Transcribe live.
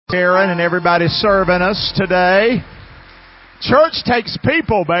Karen and everybody serving us today. Church takes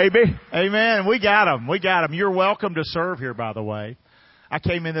people, baby. Amen. We got them. We got them. You're welcome to serve here, by the way. I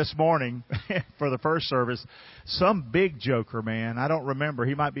came in this morning for the first service. Some big joker, man. I don't remember.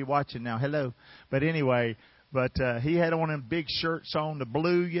 He might be watching now. Hello. But anyway, he had one of them big shirts on, the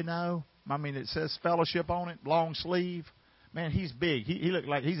blue, you know. I mean, it says fellowship on it, long sleeve. Man, he's big. He looked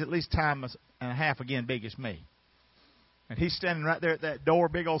like he's at least time and a half again big as me. And he's standing right there at that door,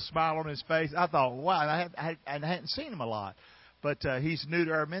 big old smile on his face. I thought, wow, I hadn't seen him a lot. But he's new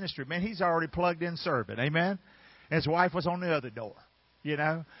to our ministry. Man, he's already plugged in serving. Amen? And his wife was on the other door, you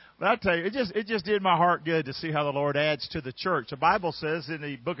know. But I tell you, it just did my heart good to see how the Lord adds to the church. The Bible says in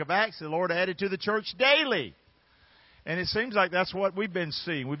the book of Acts, the Lord added to the church daily. And it seems like that's what we've been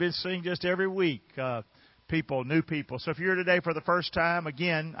seeing. We've been seeing just every week new people. So if you're here today for the first time,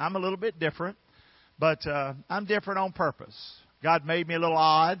 again, I'm a little bit different. But I'm different on purpose. God made me a little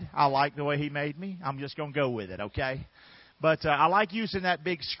odd. I like the way He made me. I'm just going to go with it, okay? But I like using that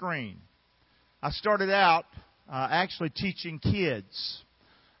big screen. I started out actually teaching kids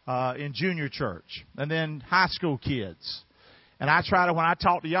in junior church and then high school kids. And when I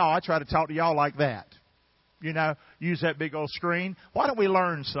talk to y'all, I try to talk to y'all like that. You know, use that big old screen. Why don't we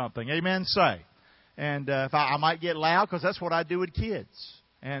learn something? Amen, say. And if I might get loud because that's what I do with kids.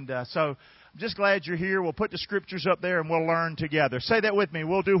 And so I'm just glad you're here. We'll put the scriptures up there and we'll learn together. Say that with me.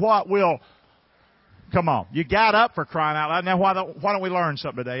 We'll do what? Come on. You got up, for crying out loud. Now why don't we learn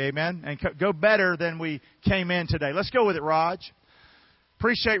something today? Amen. And go better than we came in today. Let's go with it, Raj.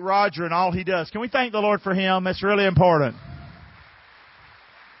 Appreciate Roger and all he does. Can we thank the Lord for him? That's really important.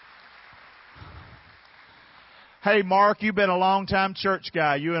 Hey, Mark, you've been a long-time church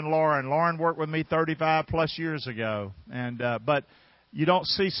guy. You and Lauren. Lauren worked with me 35 plus years ago. But you don't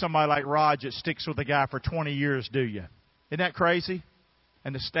see somebody like Raj that sticks with a guy for 20 years, do you? Isn't that crazy?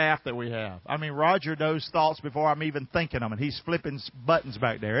 And the staff that we have. I mean, Roger knows thoughts before I'm even thinking them, and he's flipping buttons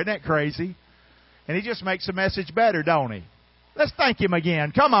back there. Isn't that crazy? And he just makes the message better, don't he? Let's thank him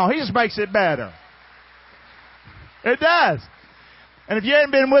again. Come on, he just makes it better. It does. And if you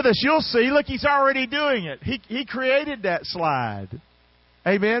haven't been with us, you'll see. Look, he's already doing it. He created that slide.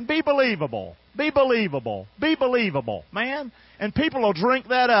 Amen. Be believable. Be believable. Be believable, man. And people will drink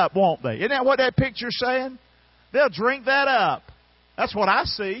that up, won't they? Isn't that what that picture's saying? They'll drink that up. That's what I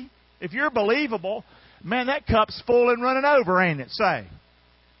see. If you're believable, man, that cup's full and running over, ain't it? Say.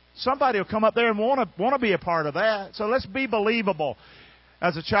 Somebody will come up there and want to be a part of that. So let's be believable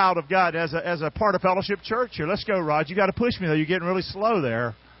as a child of God, as a part of Fellowship Church here. Let's go, Rod. You got to push me, though. You're getting really slow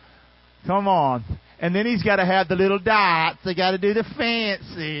there. Come on. And then he's got to have the little dots. They got to do the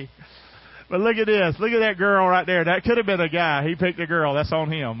fancy. But look at this. Look at that girl right there. That could have been a guy. He picked a girl. That's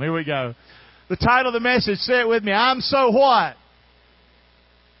on him. Here we go. The title of the message, say it with me. I'm so what?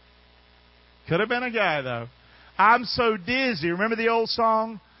 Could have been a guy, though. I'm so dizzy. Remember the old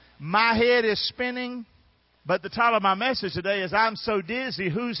song? My head is spinning. But the title of my message today is I'm so dizzy.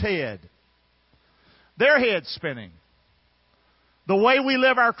 Whose head? Their head's spinning. The way we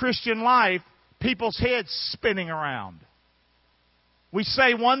live our Christian life, people's heads spinning around. We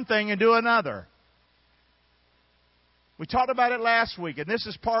say one thing and do another. We talked about it last week, and this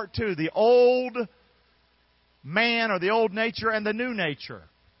is part 2. The old man or the old nature and the new nature.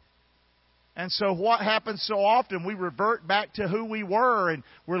 And so what happens so often, we revert back to who we were, and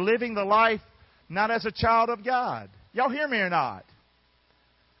we're living the life not as a child of God. Y'all hear me or not?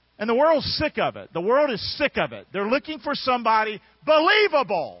 And the world's sick of it. The world is sick of it. They're looking for somebody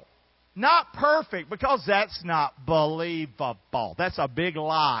believable. Not perfect, because that's not believable. That's a big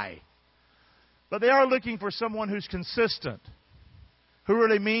lie. But they are looking for someone who's consistent, who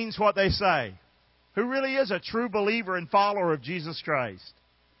really means what they say, who really is a true believer and follower of Jesus Christ,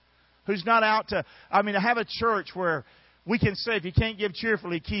 who's not out to have a church where we can say, if you can't give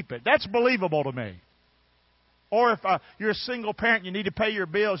cheerfully, keep it. That's believable to me. Or if you're a single parent, you need to pay your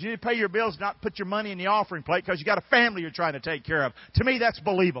bills. You need to pay your bills, not put your money in the offering plate because you got a family you're trying to take care of. To me, that's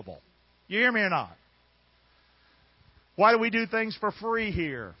believable. You hear me or not? Why do we do things for free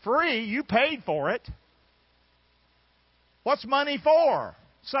here? Free? You paid for it. What's money for?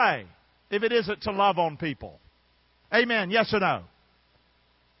 Say, if it isn't to love on people. Amen. Yes or no?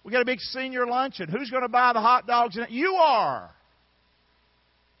 We got a big senior luncheon. Who's going to buy the hot dogs? You are.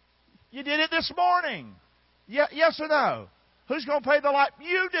 You did it this morning. Yes or no? Who's going to pay the light?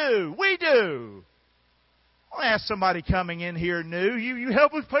 You do. We do. I want to ask somebody coming in here new. You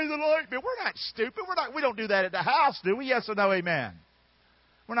help us pay the light bill. We're not stupid. We don't do that at the house, do we? Yes or no? Amen.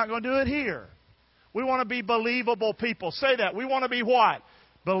 We're not going to do it here. We want to be believable people. Say that. We want to be what?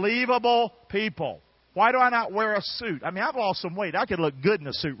 Believable people. Why do I not wear a suit? I mean, I've lost some weight. I could look good in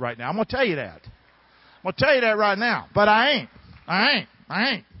a suit right now. I'm going to tell you that. I'm going to tell you that right now. But I ain't.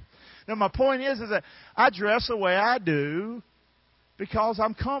 Now, my point is that I dress the way I do because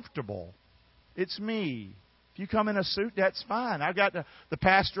I'm comfortable. It's me. If you come in a suit, that's fine. I've got the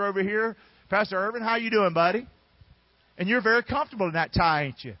pastor over here. Pastor Irvin, how you doing, buddy? And you're very comfortable in that tie,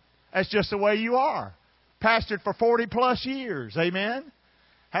 ain't you? That's just the way you are. Pastored for 40-plus years. Amen?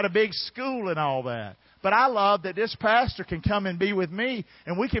 Had a big school and all that. But I love that this pastor can come and be with me,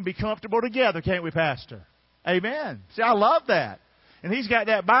 and we can be comfortable together, can't we, Pastor? Amen. See, I love that. And he's got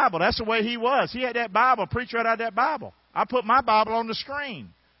that Bible. That's the way he was. He had that Bible, preach right out of that Bible. I put my Bible on the screen.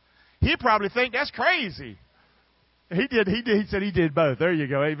 He'd probably think that's crazy. He said he did both. There you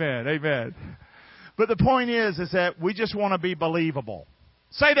go. Amen. Amen. But the point is that we just want to be believable.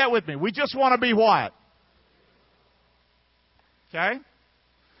 Say that with me. We just want to be what? Okay?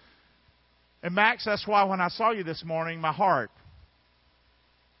 And Max, that's why when I saw you this morning, my heart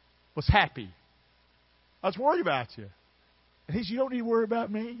was happy. I was worried about you. And he said, you don't need to worry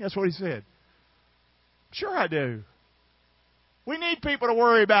about me? That's what he said. Sure I do. We need people to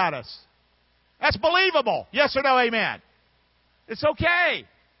worry about us. That's believable. Yes or no, amen? It's okay.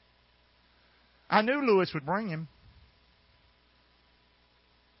 I knew Lewis would bring him.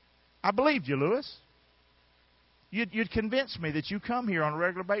 I believed you, Lewis. You'd convince me that you come here on a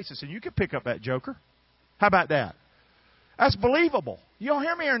regular basis and you could pick up that joker. How about that? That's believable. You all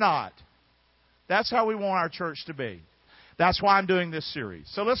hear me or not? That's how we want our church to be. That's why I'm doing this series.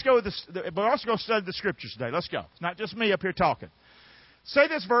 So let's go with this. We're also going to study the Scriptures today. Let's go. It's not just me up here talking. Say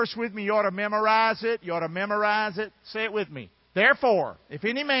this verse with me. You ought to memorize it. You ought to memorize it. Say it with me. Therefore, if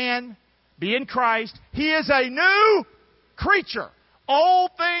any man be in Christ, he is a new creature.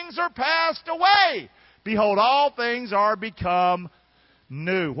 Old things are passed away. Behold, all things are become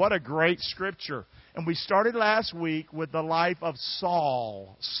new. What a great Scripture. And we started last week with the life of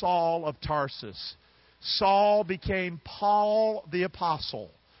Saul, Saul of Tarsus. Saul became Paul the Apostle.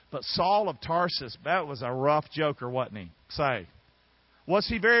 But Saul of Tarsus, that was a rough joker, wasn't he? Say. Was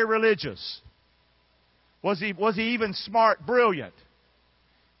he very religious? Was he even smart, brilliant?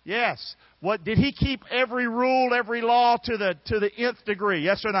 Yes. Did he keep every rule, every law to the nth degree?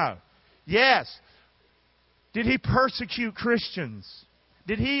 Yes or no? Yes. Did he persecute Christians?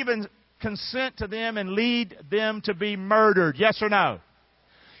 Did he even consent to them and lead them to be murdered? Yes or no?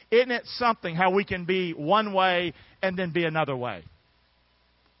 Isn't it something how we can be one way and then be another way?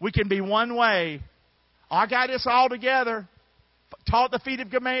 We can be one way. I got this all together. Taught the feet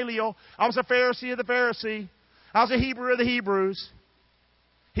of Gamaliel. I was a Pharisee of the Pharisee. I was a Hebrew of the Hebrews.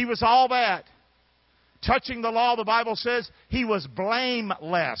 He was all that. Touching the law, the Bible says he was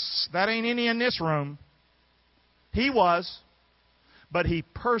blameless. That ain't any in this room. He was. But he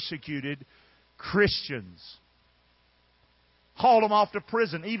persecuted Christians. Hauled them off to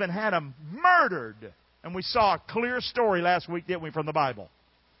prison. Even had them murdered. And we saw a clear story last week, didn't we, from the Bible?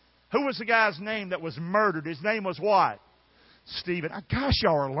 Who was the guy's name that was murdered? His name was what? Stephen. Gosh,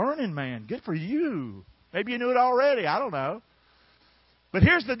 y'all are learning, man. Good for you. Maybe you knew it already. I don't know. But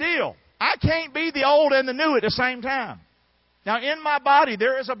here's the deal. I can't be the old and the new at the same time. Now, in my body,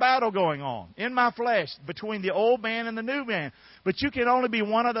 there is a battle going on. In my flesh, between the old man and the new man. But you can only be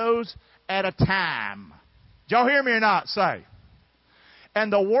one of those at a time. Did y'all hear me or not? Say.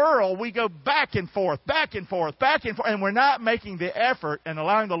 And the world, we go back and forth, back and forth, back and forth. And we're not making the effort and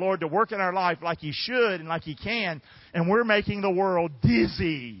allowing the Lord to work in our life like He should and like He can. And we're making the world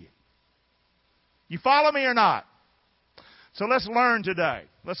dizzy. You follow me or not? So let's learn today.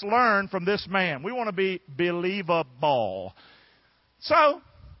 Let's learn from this man. We want to be believable. So,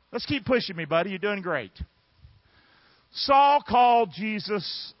 let's keep pushing me, buddy. You're doing great. Saul called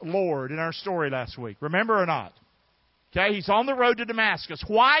Jesus Lord in our story last week. Remember or not? Okay, he's on the road to Damascus.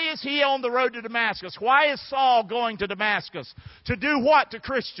 Why is he on the road to Damascus? Why is Saul going to Damascus? To do what to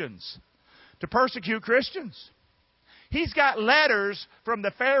Christians? To persecute Christians. He's got letters from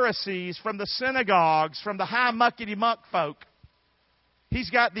the Pharisees, from the synagogues, from the high muckety-muck folk. He's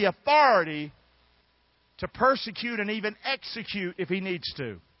got the authority to persecute and even execute if he needs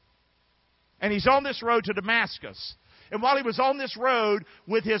to. And he's on this road to Damascus. And while he was on this road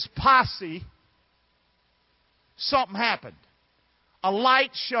with his posse, something happened. A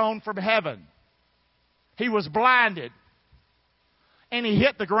light shone from heaven. He was blinded. And he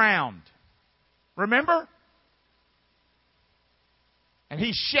hit the ground. Remember? And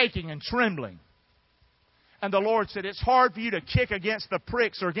he's shaking and trembling. And the Lord said, it's hard for you to kick against the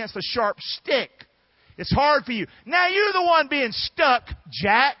pricks or against the sharp stick. It's hard for you. Now you're the one being stuck,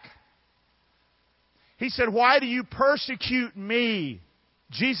 Jack. He said, why do you persecute me,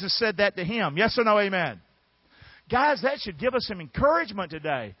 Jesus said that to him. Yes or no, amen? Guys, that should give us some encouragement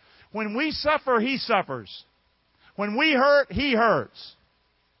today. When we suffer, He suffers. When we hurt, He hurts.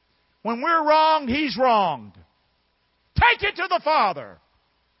 When we're wronged, He's wronged. Take it to the Father.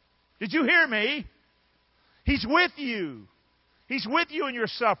 Did you hear me? He's with you. He's with you in your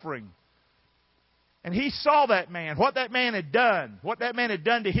suffering. And He saw that man, what that man had done, what that man had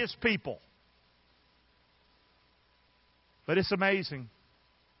done to His people. But it's amazing.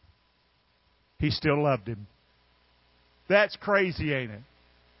 He still loved him. That's crazy, ain't it?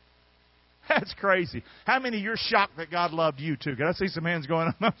 That's crazy. How many of you are shocked that God loved you too? Can I see some hands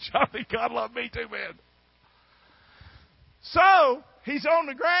going, I'm shocked that God loved me too, man. So, he's on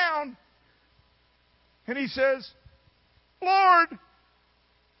the ground, and he says, Lord.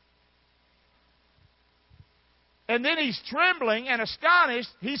 And then he's trembling and astonished.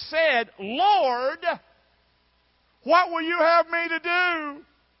 He said, Lord, what will you have me to do?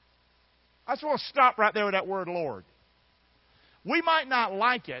 I just want to stop right there with that word, Lord. We might not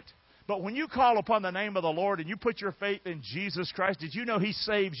like it, but when you call upon the name of the Lord and you put your faith in Jesus Christ, did you know He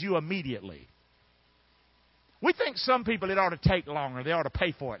saves you immediately? We think some people, it ought to take longer. They ought to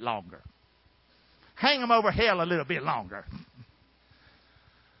pay for it longer. Hang them over hell a little bit longer.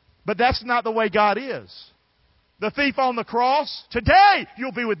 But that's not the way God is. The thief on the cross, today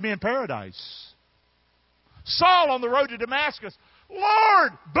you'll be with me in paradise. Saul on the road to Damascus,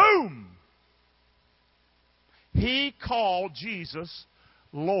 Lord, boom. He called Jesus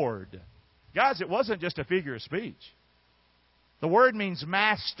Lord. Guys, it wasn't just a figure of speech. The word means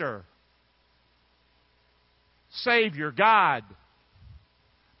master, Savior, God,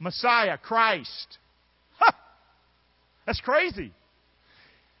 Messiah, Christ. Ha! That's crazy.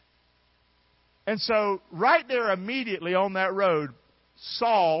 And so, right there immediately on that road,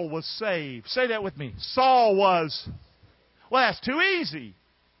 Saul was saved. Say that with me. Saul was, well, that's too easy.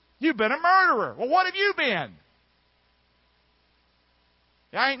 You've been a murderer. Well, what have you been?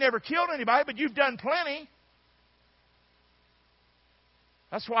 I ain't never killed anybody, but you've done plenty.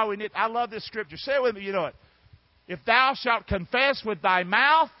 That's why we need, I love this scripture. Say it with me, you know it. If thou shalt confess with thy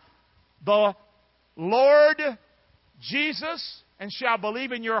mouth the Lord Jesus, and shall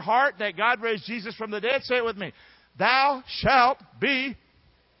believe in your heart that God raised Jesus from the dead, say it with me. Thou shalt be,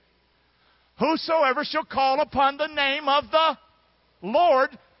 whosoever shall call upon the name of the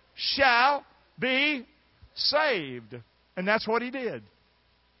Lord shall be saved. And that's what he did.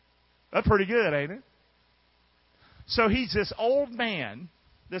 That's pretty good, ain't it? So he's this old man,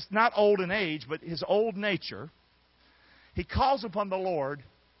 that's not old in age, but his old nature. He calls upon the Lord,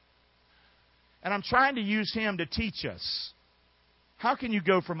 and I'm trying to use him to teach us. How can you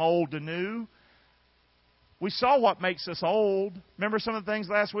go from old to new? We saw what makes us old. Remember some of the things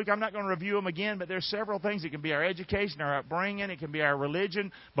last week? I'm not going to review them again, but there's several things. It can be our education, our upbringing. It can be our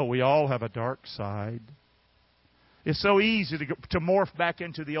religion. But we all have a dark side. It's so easy to morph back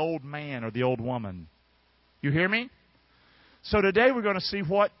into the old man or the old woman. You hear me? So today we're going to see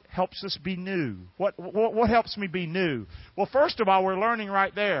what helps us be new. What helps me be new? Well, first of all, we're learning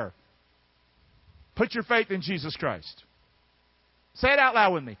right there. Put your faith in Jesus Christ. Say it out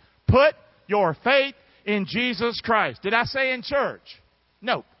loud with me. Put your faith in Jesus Christ. Did I say in church?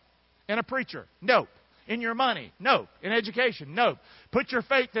 Nope. In a preacher? Nope. In your money? Nope. In education? Nope. Put your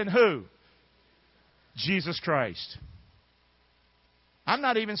faith in who? Jesus Christ. I'm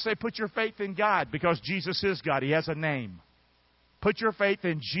not even saying put your faith in God, because Jesus is God. He has a name. Put your faith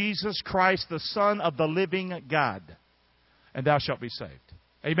in Jesus Christ, the Son of the living God, and thou shalt be saved.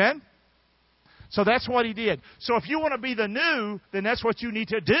 Amen? So that's what he did. So if you want to be the new, then that's what you need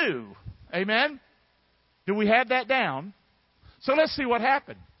to do. Amen? Do we have that down? So let's see what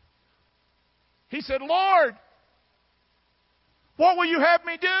happened. He said, Lord, what will you have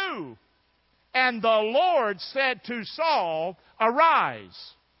me do? And the Lord said to Saul, arise,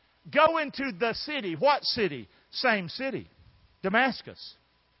 go into the city. What city? Same city, Damascus.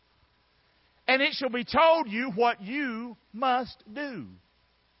 And it shall be told you what you must do.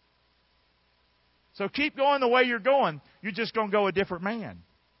 So keep going the way you're going. You're just going to go a different man.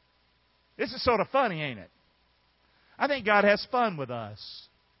 This is sort of funny, ain't it? I think God has fun with us.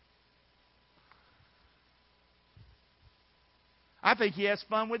 I think He has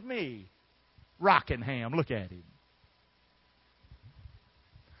fun with me. Rockingham, look at him.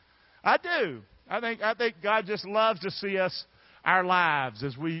 I do. I think God just loves to see us, our lives,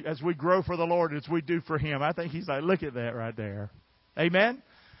 as we grow for the Lord, as we do for Him. I think He's like, look at that right there. Amen?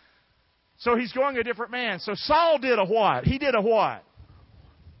 So he's going a different man. So Saul did a what? He did a what?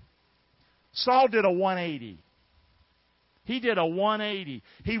 Saul did a 180. He did a 180.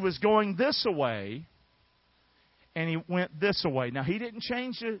 He was going this way, and he went this way. Now, he didn't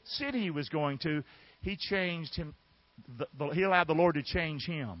change the city he was going to. He changed him. He allowed the Lord to change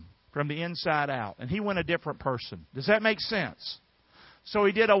him from the inside out. And he went a different person. Does that make sense? So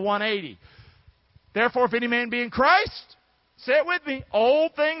he did a 180. Therefore, if any man be in Christ, say it with me,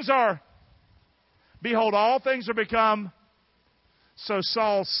 old things are, behold, all things are become. So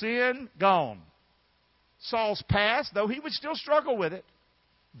Saul's sin, gone. Saul's past, though he would still struggle with it,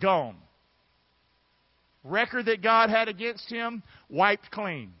 gone. Record that God had against him, wiped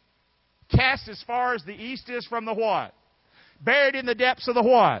clean. Cast as far as the east is from the what? Buried in the depths of the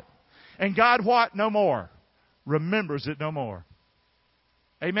what? And God what? No more. Remembers it no more.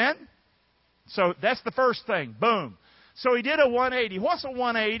 Amen? So that's the first thing. Boom. So he did a 180. What's a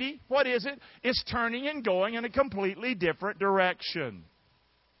 180? What is it? It's turning and going in a completely different direction.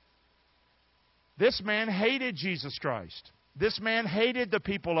 This man hated Jesus Christ. This man hated the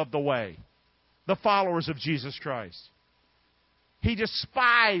people of the way, the followers of Jesus Christ. He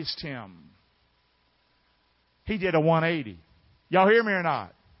despised him. He did a 180. Y'all hear me or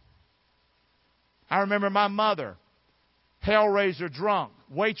not? I remember my mother, hellraiser drunk,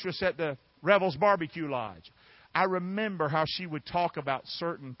 waitress at the Rebels Barbecue Lodge. I remember how she would talk about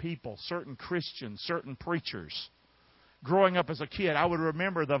certain people, certain Christians, certain preachers. Growing up as a kid, I would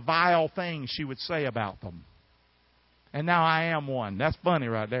remember the vile things she would say about them. And now I am one. That's funny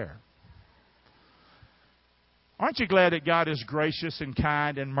right there. Aren't you glad that God is gracious and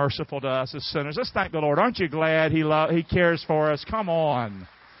kind and merciful to us as sinners? Let's thank the Lord. Aren't you glad He cares for us? Come on.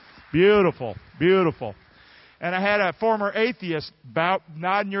 Beautiful, beautiful. And I had a former atheist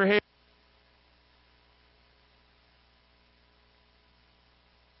nodding your head.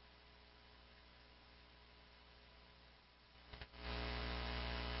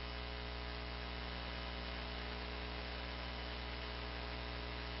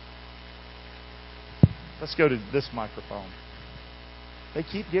 Let's go to this microphone. They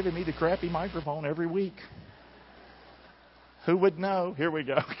keep giving me the crappy microphone every week. Who would know? Here we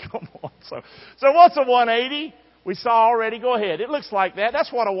go. Come on. So what's a 180? We saw already. Go ahead. It looks like that.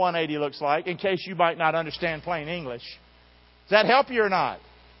 That's what a 180 looks like, in case you might not understand plain English. Does that help you or not?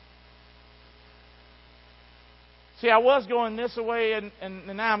 See, I was going this way, and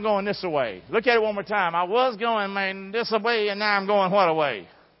now I'm going this way. Look at it one more time. I was going this way, and now I'm going what away?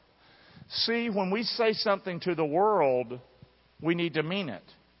 See, when we say something to the world, we need to mean it.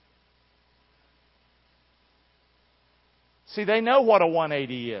 See, they know what a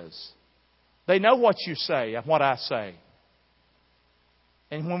 180 is. They know what you say and what I say.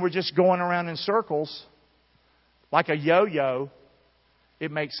 And when we're just going around in circles, like a yo-yo,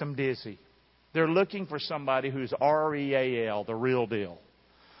 it makes them dizzy. They're looking for somebody who's real, the real deal.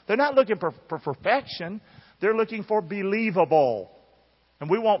 They're not looking for perfection. They're looking for believable. And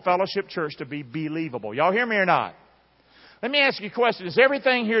we want Fellowship Church to be believable. Y'all hear me or not? Let me ask you a question. Is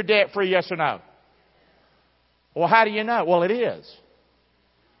everything here debt-free, yes or no? Well, how do you know? Well, it is.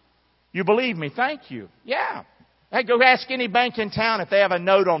 You believe me? Thank you. Yeah. Hey, go ask any bank in town if they have a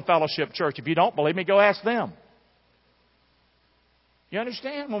note on Fellowship Church. If you don't believe me, go ask them. You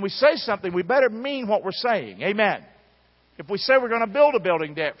understand? When we say something, we better mean what we're saying. Amen. If we say we're going to build a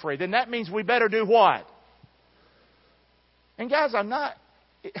building debt-free, then that means we better do what? And guys,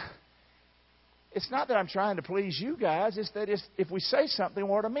 it's not that I'm trying to please you guys. It's that if we say something,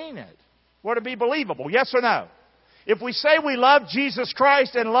 we're to mean it. We're to be believable. Yes or no? If we say we love Jesus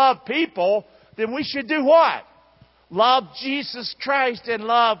Christ and love people, then we should do what? Love Jesus Christ and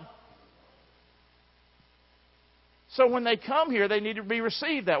love. So when they come here, they need to be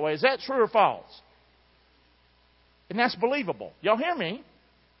received that way. Is that true or false? And that's believable. Y'all hear me?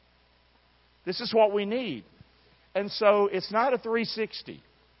 This is what we need. And so it's not a 360.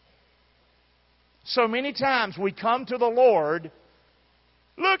 So many times we come to the Lord,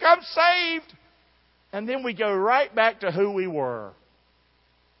 look, I'm saved. And then we go right back to who we were.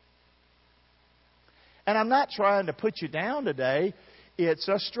 And I'm not trying to put you down today. It's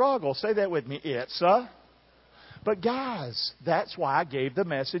a struggle. Say that with me. But guys, that's why I gave the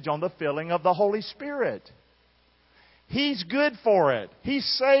message on the filling of the Holy Spirit. He's good for it. He's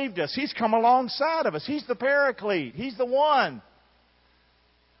saved us. He's come alongside of us. He's the Paraclete. He's the one.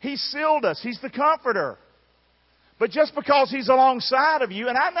 He's sealed us. He's the Comforter. But just because He's alongside of you,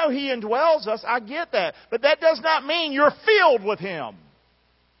 and I know He indwells us, I get that. But that does not mean you're filled with Him.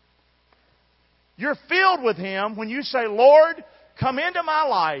 You're filled with Him when you say, Lord, come into my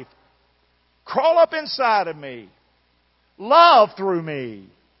life. Crawl up inside of me. Love through me.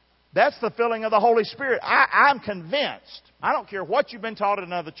 That's the filling of the Holy Spirit. I'm convinced. I don't care what you've been taught at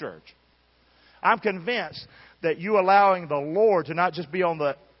another church. I'm convinced that you allowing the Lord to not just be on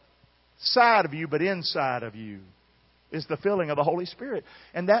the side of you, but inside of you. is the filling of the Holy Spirit.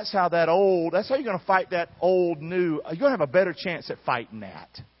 And that's how that's how you're going to fight that old new. You're going to have a better chance at fighting that.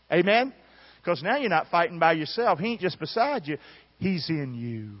 Amen? Because now you're not fighting by yourself. He ain't just beside you. He's in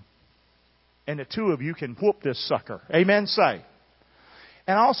you. And the two of you can whoop this sucker. Amen? Say.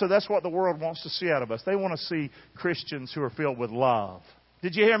 And also, that's what the world wants to see out of us. They want to see Christians who are filled with love.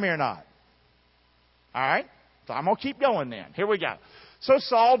 Did you hear me or not? All right? So I'm going to keep going then. Here we go. So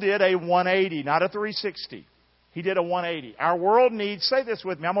Saul did a 180, not a 360. He did a 180. Our world needs, say this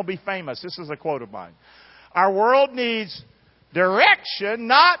with me, I'm going to be famous. This is a quote of mine. Our world needs direction,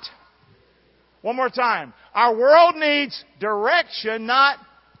 not... One more time. Our world needs direction, not...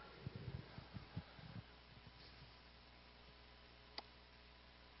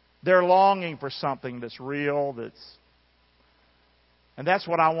 They're longing for something that's real, and that's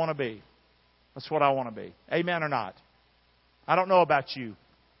what I want to be. That's what I want to be. Amen or not? I don't know about you.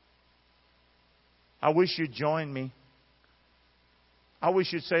 I wish you'd join me. I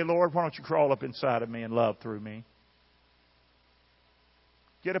wish you'd say, Lord, why don't you crawl up inside of me and love through me?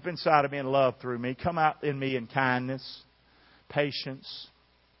 Get up inside of me and love through me. Come out in me in kindness, patience,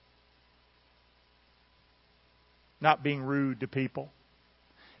 not being rude to people.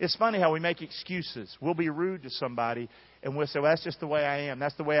 It's funny how we make excuses. We'll be rude to somebody and we'll say, well, that's just the way I am.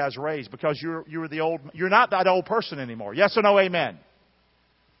 That's the way I was raised. Because you're not that old person anymore. Yes or no, amen?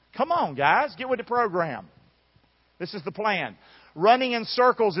 Come on, guys. Get with the program. This is the plan. Running in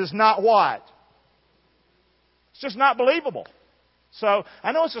circles is not what? It's just not believable. So,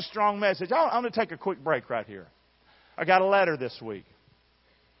 I know it's a strong message. I'm going to take a quick break right here. I got a letter this week.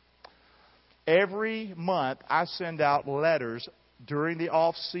 Every month, I send out letters during the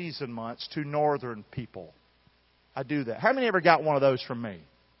off-season months to northern people. I do that. How many ever got one of those from me?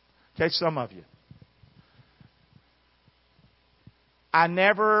 Okay, some of you. I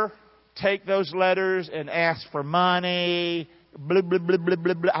never take those letters and ask for money. Blah, blah, blah, blah,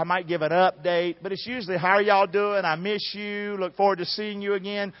 blah, blah. I might give an update, but it's usually, how are y'all doing? I miss you. Look forward to seeing you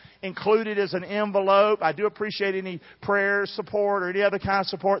again. Included as an envelope. I do appreciate any prayers, support, or any other kind of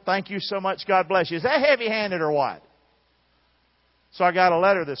support. Thank you so much. God bless you. Is that heavy-handed or what? So I got a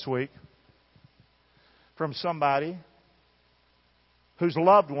letter this week from somebody whose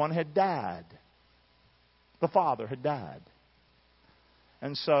loved one had died. The father had died.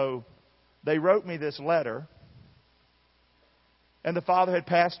 And so they wrote me this letter. And the father had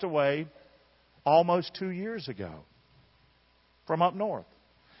passed away almost 2 years ago from up north.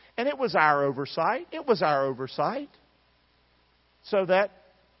 And it was our oversight. It was our oversight. So that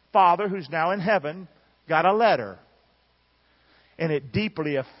father, who's now in heaven, got a letter. And it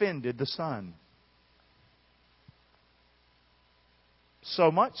deeply offended the son.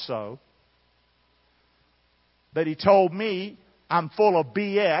 So much so that he told me I'm full of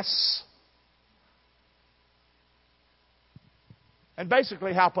BS. And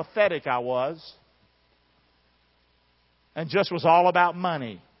basically how pathetic I was. And just was all about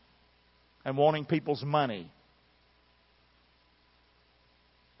money. And wanting people's money.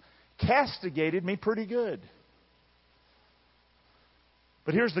 Castigated me pretty good.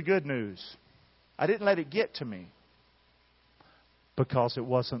 But here's the good news. I didn't let it get to me. Because it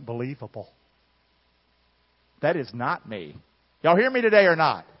wasn't believable. That is not me. Y'all hear me today or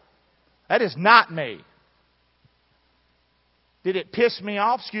not? That is not me. Did it piss me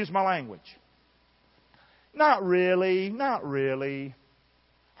off? Excuse my language. Not really. Not really.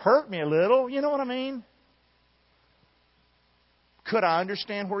 Hurt me a little. You know what I mean? Could I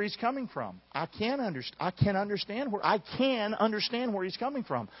understand where he's coming from? I can understand where he's coming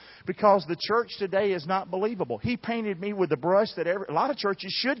from. Because the church today is not believable. He painted me with the brush that a lot of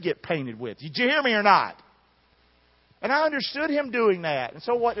churches should get painted with. Did you hear me or not? And I understood him doing that. And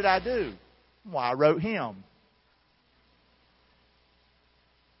so what did I do? Well, I wrote him.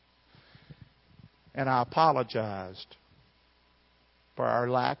 And I apologized for our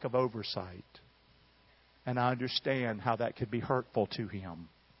lack of oversight. And I understand how that could be hurtful to him.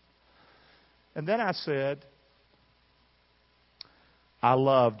 And then I said, I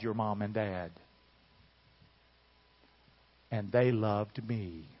loved your mom and dad. And they loved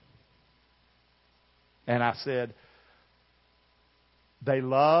me. And I said, they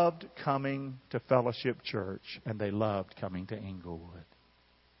loved coming to Fellowship Church. And they loved coming to Englewood.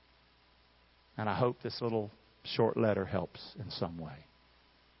 And I hope this little short letter helps in some way.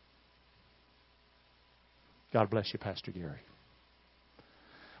 God bless you, Pastor Gary.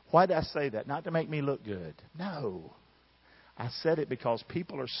 Why did I say that? Not to make me look good. No. I said it because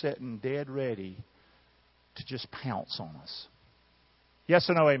people are sitting dead ready to just pounce on us. Yes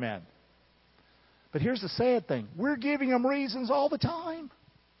or no, amen? But here's the sad thing. We're giving them reasons all the time.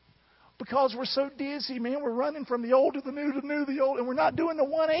 Because we're so dizzy, man. We're running from the old to the new, to the new to the old, and we're not doing the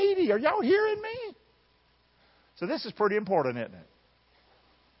 180. Are y'all hearing me? So this is pretty important, isn't it?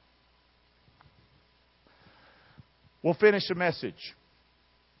 We'll finish the message.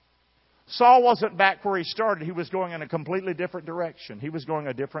 Saul wasn't back where he started. He was going in a completely different direction. He was going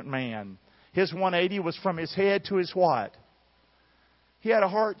a different man. His 180 was from his head to his what? He had a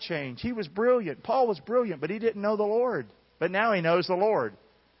heart change. He was brilliant. Paul was brilliant, but he didn't know the Lord. But now he knows the Lord.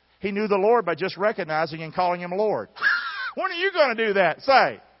 He knew the Lord by just recognizing and calling Him Lord. When are you going to do that?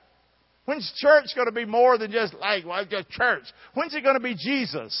 Say. When's church going to be more than just like, well, just church? When's it going to be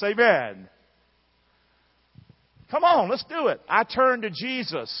Jesus? Amen. Come on, let's do it. I turn to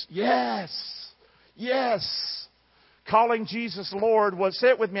Jesus. Yes. Yes. Calling Jesus Lord was, say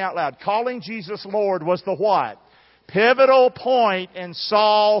it with me out loud. Calling Jesus Lord was the what? Pivotal point in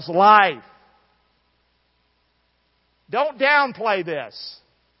Saul's life. Don't downplay this.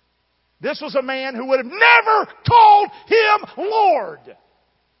 This was a man who would have never called Him Lord.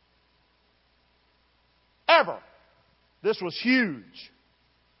 Ever. This was huge.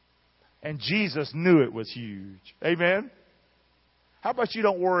 And Jesus knew it was huge. Amen? How about you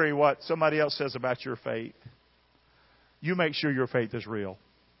don't worry what somebody else says about your faith? You make sure your faith is real.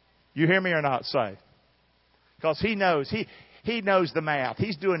 You hear me or not? Say. Because He knows. He knows the math.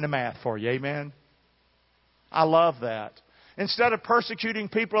 He's doing the math for you. Amen? I love that. Instead of persecuting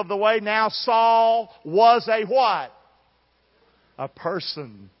people of the way, now Saul was a what? A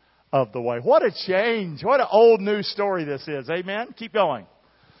person of the way. What a change. What an old news story this is. Amen? Keep going.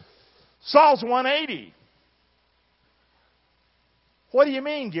 Saul's 180. What do you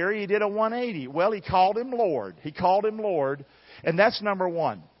mean, Gary? He did a 180. Well, he called Him Lord. He called Him Lord. And that's number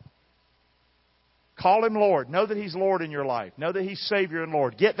one. Call Him Lord. Know that He's Lord in your life. Know that He's Savior and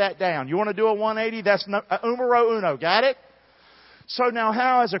Lord. Get that down. You want to do a 180? That's numero uno. Got it? So now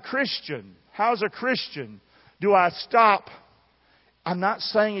how as a Christian do I stop? I'm not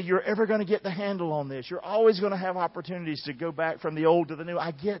saying you're ever going to get the handle on this. You're always going to have opportunities to go back from the old to the new.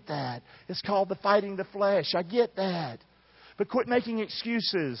 I get that. It's called the fighting the flesh. I get that. But quit making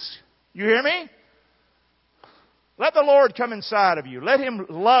excuses. You hear me? Let the Lord come inside of you. Let Him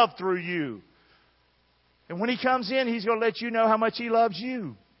love through you. And when He comes in, He's going to let you know how much He loves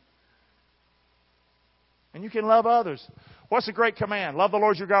you. And you can love others. What's the great command? Love the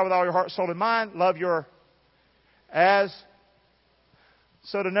Lord your God with all your heart, soul, and mind. Love your as.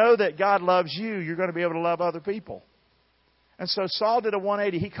 So to know that God loves you, you're going to be able to love other people. And so Saul did a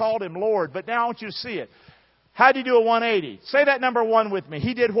 180. He called Him Lord. But now I want you to see it. How did he do a 180? Say that number one with me.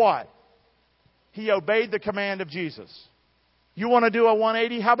 He did what? He obeyed the command of Jesus. You want to do a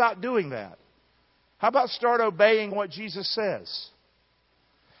 180? How about doing that? How about start obeying what Jesus says?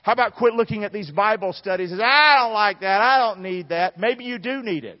 How about quit looking at these Bible studies and I don't like that. I don't need that. Maybe you do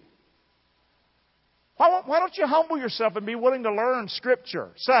need it. Why don't you humble yourself and be willing to learn Scripture?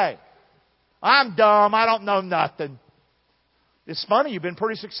 Say, I'm dumb. I don't know nothing. It's funny. You've been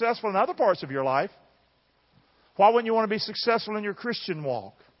pretty successful in other parts of your life. Why wouldn't you want to be successful in your Christian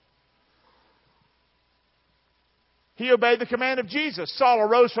walk? He obeyed the command of Jesus. Saul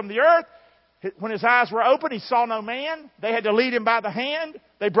arose from the earth. When his eyes were open, he saw no man. They had to lead him by the hand.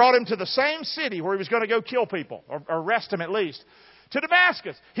 They brought him to the same city where he was going to go kill people, or arrest him at least. To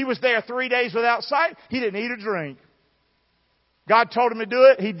Damascus. He was there 3 days without sight. He didn't eat or drink. God told him to do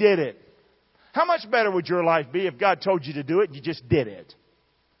it. He did it. How much better would your life be if God told you to do it and you just did it?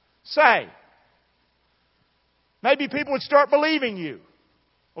 Say. Maybe people would start believing you.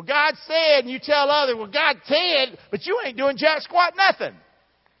 Well, God said, and you tell others, well, God said, but you ain't doing jack squat nothing.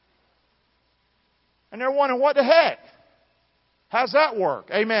 And they're wondering, what the heck? How's that work?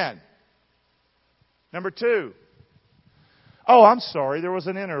 Amen. Number 2. Oh, I'm sorry. There was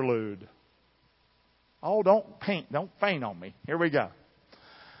an interlude. Oh, don't faint on me. Here we go.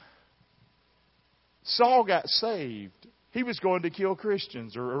 Saul got saved. He was going to kill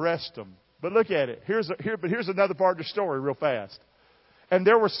Christians or arrest them. But look at it. Here's another part of the story real fast. And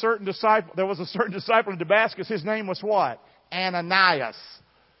there was a certain disciple in Damascus. His name was what? Ananias.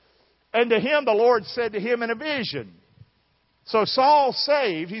 And to him, the Lord said to him in a vision. So Saul's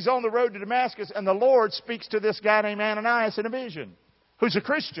saved. He's on the road to Damascus. And the Lord speaks to this guy named Ananias in a vision, who's a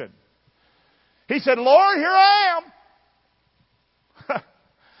Christian. He said, Lord, here I am.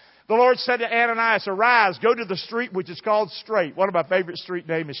 The Lord said to Ananias, arise, go to the street which is called Straight. One of my favorite street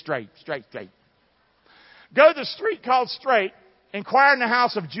names is Straight. Straight. Go to the street called Straight. Inquire in the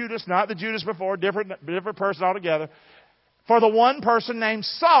house of Judas, not the Judas before, different person altogether, for the one person named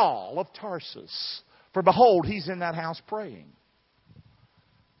Saul of Tarsus. For behold, he's in that house praying.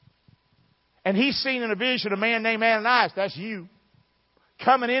 And he's seen in a vision a man named Ananias, that's you,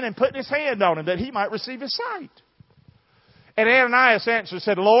 coming in and putting his hand on him that he might receive his sight. And Ananias answered and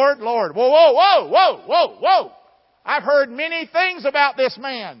said, Lord, Lord, whoa. I've heard many things about this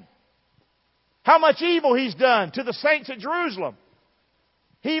man. How much evil he's done to the saints at Jerusalem.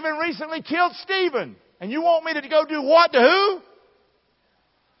 He even recently killed Stephen. And you want me to go do what to who?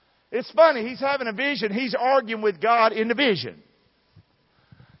 It's funny. He's having a vision. He's arguing with God in the vision.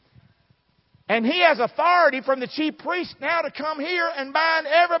 And he has authority from the chief priest now to come here and bind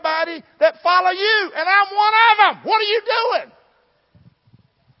everybody that follow you. And I'm one of them. What are you doing?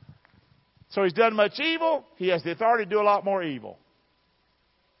 So he's done much evil. He has the authority to do a lot more evil.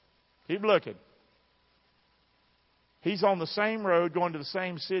 Keep looking. He's on the same road going to the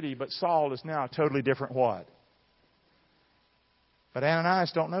same city, but Saul is now a totally different what? But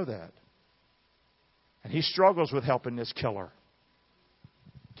Ananias don't know that. And he struggles with helping this killer.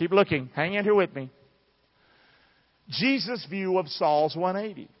 Keep looking. Hang in here with me. Jesus' view of Saul's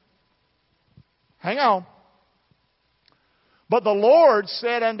 180. Hang on. But the Lord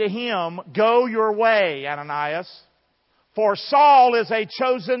said unto him, Go your way, Ananias, for Saul is a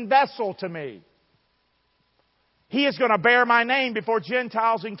chosen vessel to me. He is going to bear my name before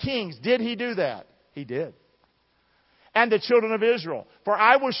Gentiles and kings. Did he do that? He did. And the children of Israel. For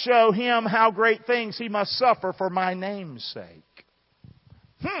I will show him how great things he must suffer for my name's sake.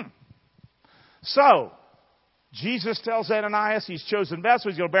 So, Jesus tells Ananias he's chosen vessel.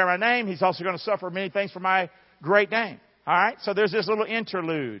 He's going to bear my name. He's also going to suffer many things for my great name. All right? So there's this little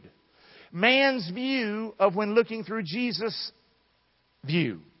interlude. Man's view of when looking through Jesus'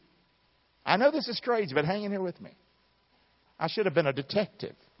 view. I know this is crazy, but hang in here with me. I should have been a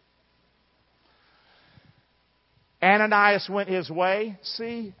detective. Ananias went his way.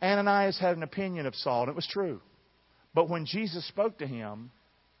 See, Ananias had an opinion of Saul, and it was true. But when Jesus spoke to him,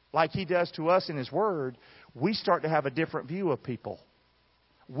 like he does to us in his word, we start to have a different view of people.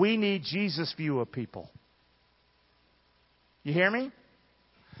 We need Jesus' view of people. You hear me?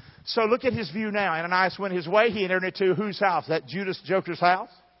 So look at his view now. Ananias went his way. He entered into whose house? That Judas Joker's house?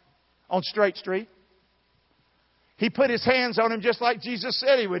 On Straight Street. He put his hands on him just like Jesus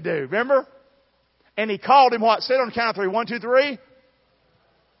said he would do. Remember? And he called him what? Said on the count of three. 1, 2, 3.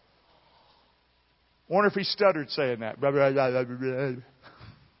 Wonder if he stuttered saying that.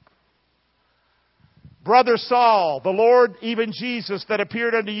 Brother Saul, the Lord, even Jesus, that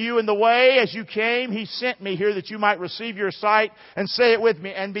appeared unto you in the way as you came, He sent me here that you might receive your sight, and say it with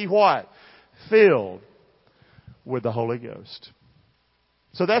me, and be what? Filled with the Holy Ghost.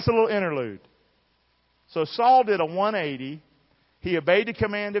 So that's a little interlude. So Saul did a 180. He obeyed the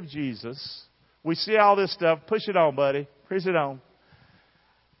command of Jesus. We see all this stuff. Push it on, buddy. Push it on.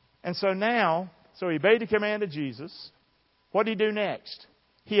 And so now, so he obeyed the command of Jesus. What did he do next?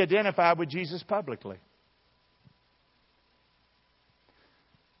 He identified with Jesus publicly.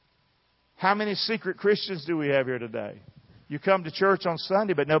 How many secret Christians do we have here today? You come to church on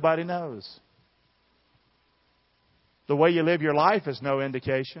Sunday, but nobody knows. The way you live your life is no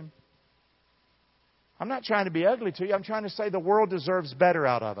indication. I'm not trying to be ugly to you. I'm trying to say the world deserves better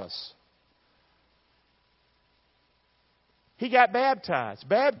out of us. He got baptized.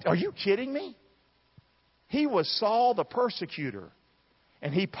 Are you kidding me? He was Saul the persecutor.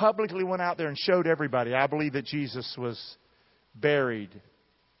 And he publicly went out there and showed everybody, I believe that Jesus was buried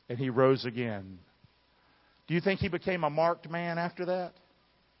and He rose again. Do you think he became a marked man after that?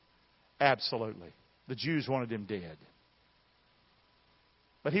 Absolutely. The Jews wanted him dead.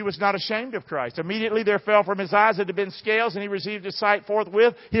 But he was not ashamed of Christ. Immediately there fell from his eyes, it had been scales, and he received his sight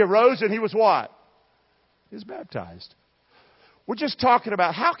forthwith. He arose and he was what? He was baptized. We're just talking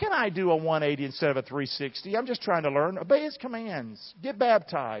about how can I do a 180 instead of a 360? I'm just trying to learn. Obey His commands. Get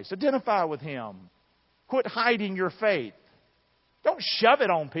baptized. Identify with Him. Quit hiding your faith. Don't shove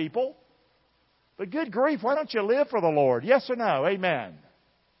it on people. But good grief, why don't you live for the Lord? Yes or no? Amen.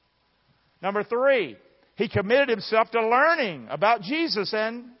 Number 3, he committed himself to learning about Jesus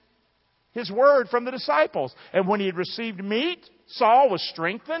and His Word from the disciples. And when he had received meat, Saul was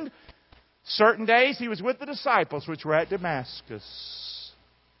strengthened. Certain days he was with the disciples which were at Damascus.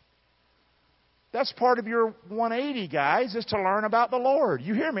 That's part of your 180, guys, is to learn about the Lord.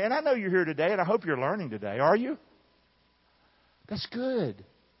 You hear me? And I know you're here today, and I hope you're learning today. Are you? That's good.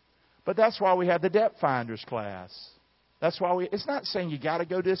 But that's why we have the Depth Finders class. That's why it's not saying you got to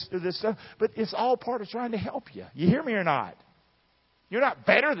go do this stuff, but it's all part of trying to help you. You hear me or not? You're not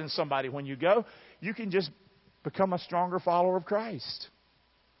better than somebody when you go. You can just become a stronger follower of Christ.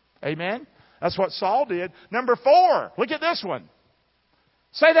 Amen? That's what Saul did. Number 4, look at this one.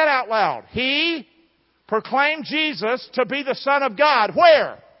 Say that out loud. He proclaimed Jesus to be the Son of God.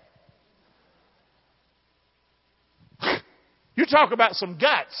 Where? You talk about some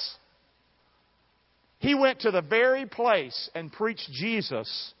guts. He went to the very place and preached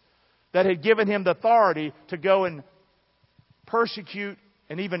Jesus that had given him the authority to go and persecute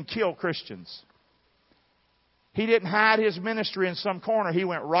and even kill Christians. He didn't hide his ministry in some corner. He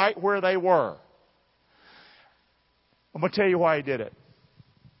went right where they were. I'm going to tell you why he did it.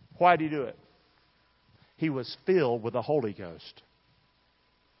 Why did he do it? He was filled with the Holy Ghost.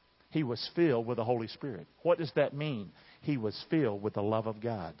 He was filled with the Holy Spirit. What does that mean? He was filled with the love of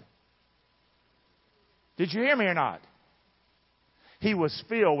God. Did you hear me or not? He was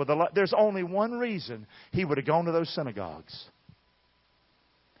filled with the love. There's only one reason he would have gone to those synagogues.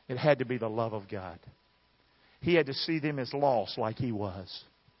 It had to be the love of God. He had to see them as lost like he was.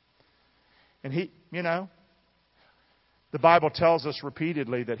 And he, the Bible tells us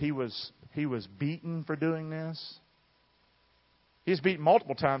repeatedly that he was beaten for doing this. He was beaten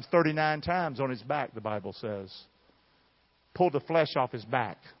multiple times, 39 times on his back, the Bible says. Pulled the flesh off his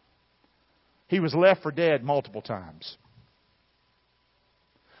back. He was left for dead multiple times.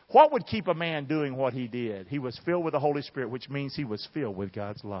 What would keep a man doing what he did? He was filled with the Holy Spirit, which means he was filled with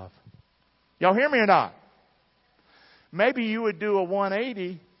God's love. Y'all hear me or not? Maybe you would do a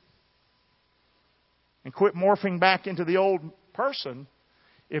 180 and quit morphing back into the old person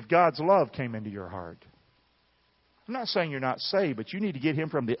if God's love came into your heart. I'm not saying you're not saved, but you need to get Him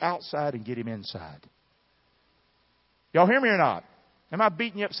from the outside and get Him inside. Y'all hear me or not? Am I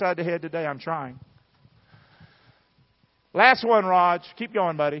beating you upside the head today? I'm trying. Last one, Raj. Keep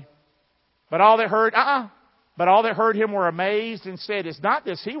going, buddy. But all that heard him were amazed and said, "Is not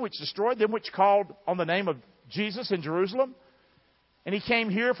this he which destroyed them which called on the name of Jesus in Jerusalem? And he came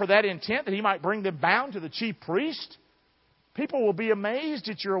here for that intent, that he might bring them bound to the chief priest." People will be amazed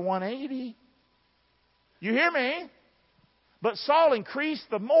at your 180. You hear me? But Saul increased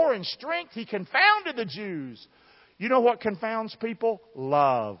the more in strength. He confounded the Jews. You know what confounds people?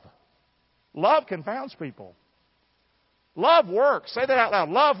 Love. Love confounds people. Love works. Say that out loud.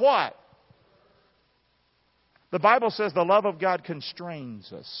 Love what? The Bible says the love of God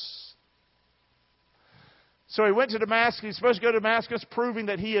constrains us. So he went to Damascus. He's supposed to go to Damascus, proving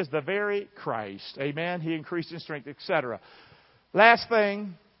that he is the very Christ. Amen. He increased in strength, etc. Last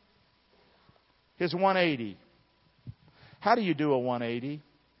thing, his 180. How do you do a 180?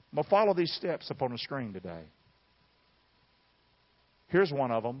 Well, follow these steps up on the screen today. Here's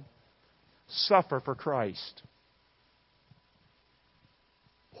one of them. Suffer for Christ.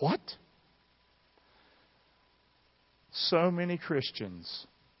 What? So many Christians,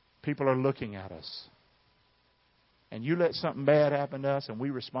 people are looking at us. And you let something bad happen to us and we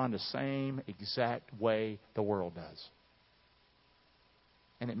respond the same exact way the world does.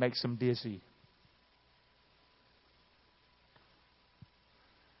 And it makes them dizzy.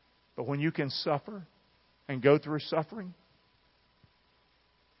 But when you can suffer and go through suffering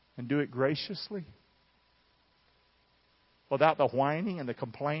and do it graciously, without the whining and the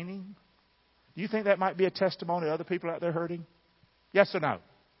complaining, do you think that might be a testimony to other people out there hurting? Yes or no?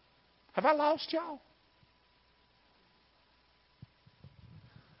 Have I lost y'all?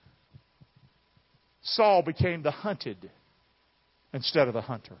 Saul became the hunted instead of the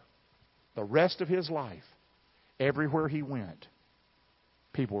hunter. The rest of his life, everywhere he went,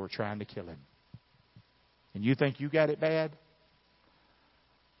 people were trying to kill him. And you think you got it bad?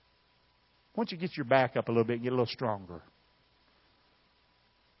 Why don't you get your back up a little bit and get a little stronger?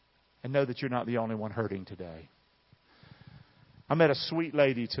 And know that you're not the only one hurting today. I met a sweet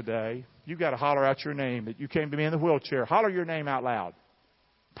lady today. You've got to holler out your name. That you came to me in the wheelchair. Holler your name out loud.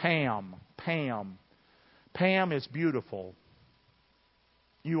 Pam. Pam. Pam is beautiful.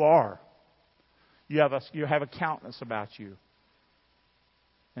 You are. You have a countenance about you.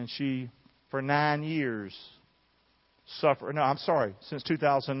 And she, for 9 years, since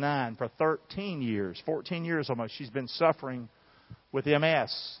 2009, for 13 years, 14 years almost, she's been suffering with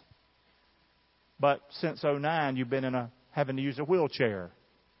MS. But since 2009, you've been having to use a wheelchair.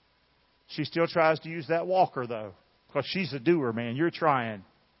 She still tries to use that walker, though, because she's a doer, man. You're trying.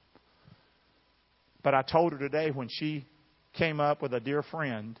 But I told her today when she came up with a dear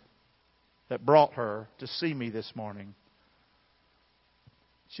friend that brought her to see me this morning,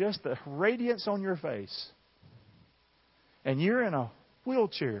 just the radiance on your face, and you're in a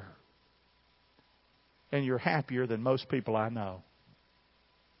wheelchair, and you're happier than most people I know.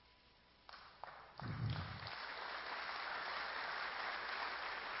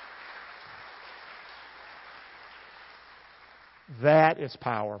 That is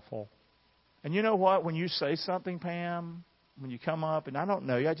powerful. And you know what? When you say something, Pam, when you come up, and I don't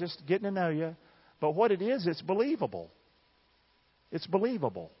know you, I just getting to know you, but what it is, it's believable. It's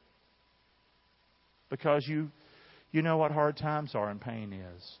believable. Because You know what hard times are and pain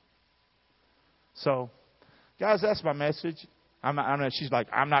is. So, guys, that's my message. She's like,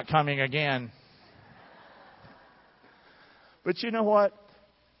 I'm not coming again. But you know what?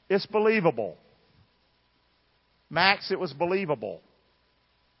 It's believable. Max, it was believable.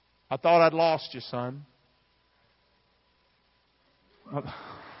 I thought I'd lost you, son.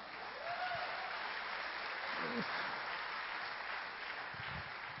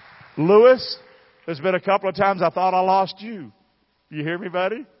 Lewis, there's been a couple of times I thought I lost you. You hear me,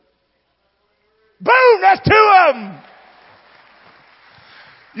 buddy? Boom! That's two of them!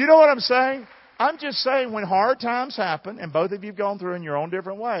 You know what I'm saying? I'm just saying when hard times happen, and both of you have gone through in your own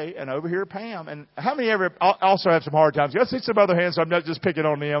different way, and over here Pam, and how many ever also have some hard times? I see some other hands, so I'm not just picking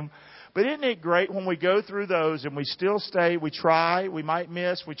on them. But isn't it great when we go through those and we still stay, we try, we might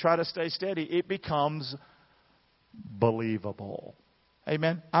miss, we try to stay steady, it becomes believable.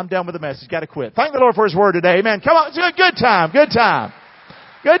 Amen. I'm done with the message. Got to quit. Thank the Lord for His Word today. Amen. Come on. It's a good time. Good time.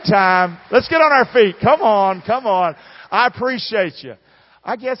 Good time. Let's get on our feet. Come on. Come on. I appreciate you.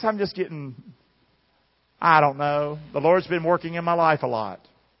 I guess I'm just getting, I don't know. The Lord's been working in my life a lot.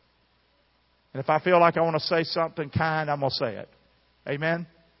 And if I feel like I want to say something kind, I'm going to say it. Amen.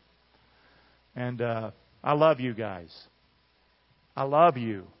 And I love you guys. I love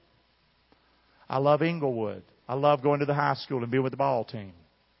you. I love Inglewood. I love going to the high school and being with the ball team.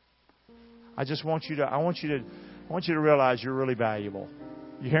 I just want you to realize you're really valuable.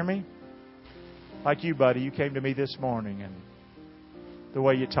 You hear me? Like you, buddy. You came to me this morning and the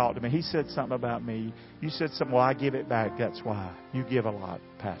way you talked to me. He said something about me. You said something, well, I give it back. That's why. You give a lot,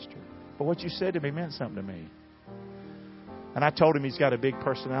 Pastor. But what you said to me meant something to me. And I told him he's got a big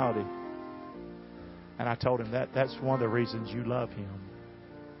personality. And I told him that's one of the reasons you love him.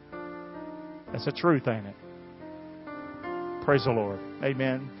 That's the truth, ain't it? Praise the Lord.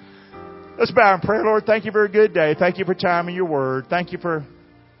 Amen. Let's bow in prayer. Lord, thank you for a good day. Thank you for time in your word. Thank you for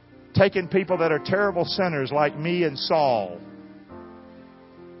taking people that are terrible sinners like me and Saul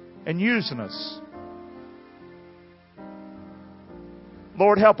and using us.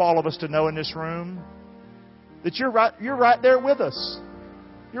 Lord, help all of us to know in this room that you're right there with us.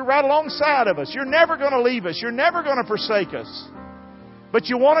 You're right alongside of us. You're never going to leave us. You're never going to forsake us. But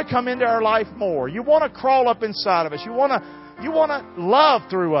you want to come into our life more. You want to crawl up inside of us. You want to love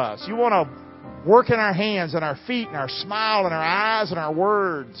through us. You want to work in our hands and our feet and our smile and our eyes and our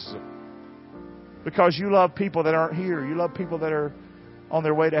words. Because you love people that aren't here. You love people that are on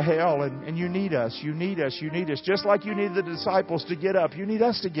their way to hell. And you need us. You need us. You need us. Just like you needed the disciples to get up. You need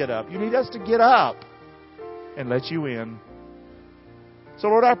us to get up. You need us to get up and let you in. So,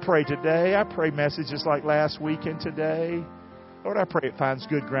 Lord, I pray today. I pray messages like last week and today. Lord, I pray it finds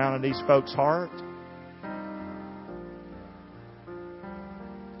good ground in these folks' heart.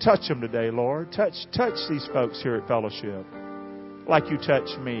 Touch them today, Lord. Touch these folks here at Fellowship like you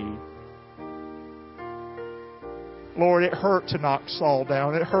touched me. Lord, it hurt to knock Saul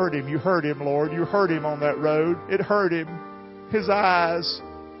down. It hurt him. You hurt him, Lord. You hurt him on that road. It hurt him. His eyes.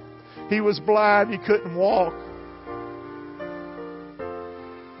 He was blind. He couldn't walk.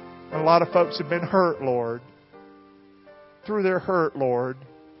 And a lot of folks have been hurt, Lord. Through their hurt, Lord.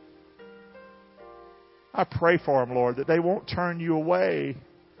 I pray for them, Lord, that they won't turn you away.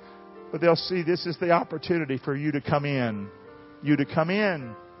 But they'll see this is the opportunity for you to come in. You to come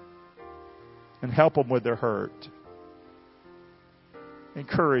in and help them with their hurt.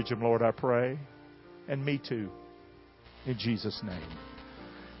 Encourage them, Lord, I pray. And me too. In Jesus' name.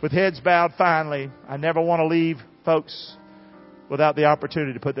 With heads bowed, finally, I never want to leave folks without the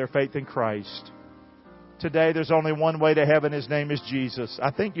opportunity to put their faith in Christ. Today, there's only one way to heaven. His name is Jesus.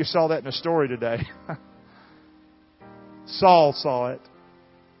 I think you saw that in the story today. Saul saw it.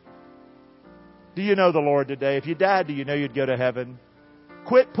 Do you know the Lord today? If you died, do you know you'd go to heaven?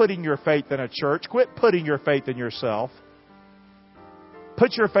 Quit putting your faith in a church. Quit putting your faith in yourself.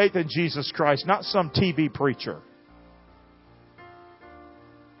 Put your faith in Jesus Christ, not some TV preacher.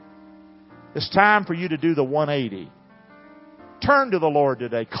 It's time for you to do the 180. Turn to the Lord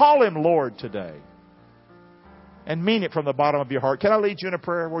today. Call Him Lord today. And mean it from the bottom of your heart. Can I lead you in a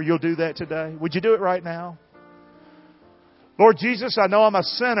prayer where you'll do that today? Would you do it right now? Lord Jesus, I know I'm a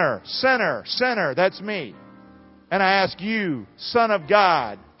sinner. Sinner. That's me. And I ask you, Son of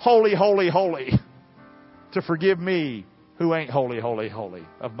God, holy, holy, holy, to forgive me who ain't holy, holy, holy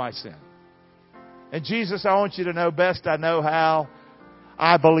of my sin. And Jesus, I want you to know best I know how.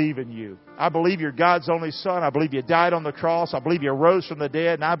 I believe in you. I believe you're God's only Son. I believe you died on the cross. I believe you rose from the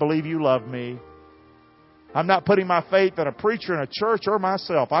dead. And I believe you love me. I'm not putting my faith in a preacher in a church or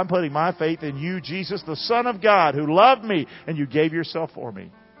myself. I'm putting my faith in you, Jesus, the Son of God, who loved me and you gave yourself for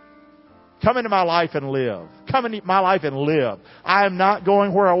me. Come into my life and live. Come into my life and live. I am not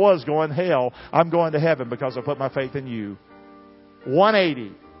going where I was going, hell. I'm going to heaven because I put my faith in you.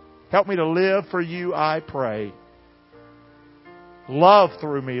 180. Help me to live for you, I pray. Love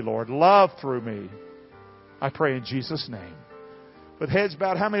through me, Lord. Love through me. I pray in Jesus' name. With heads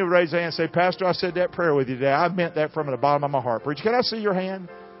bowed, how many would raise their hand and say, Pastor, I said that prayer with you today. I meant that from the bottom of my heart. Preacher, can I see your hand?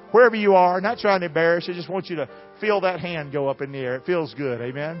 Wherever you are, not trying to embarrass you, just want you to feel that hand go up in the air. It feels good.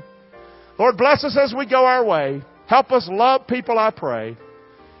 Amen. Lord, bless us as we go our way. Help us love people, I pray.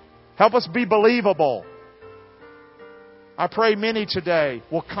 Help us be believable. I pray many today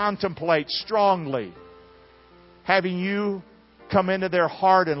will contemplate strongly having you come into their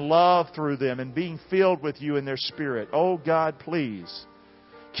heart and love through them and being filled with you in their spirit. Oh God, please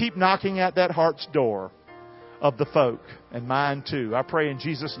keep knocking at that heart's door of the folk and mine too. I pray in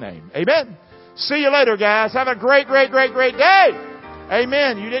Jesus' name. Amen. See you later, guys. Have a great, great, great, great day.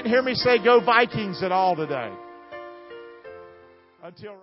 Amen. You didn't hear me say go Vikings at all today. Until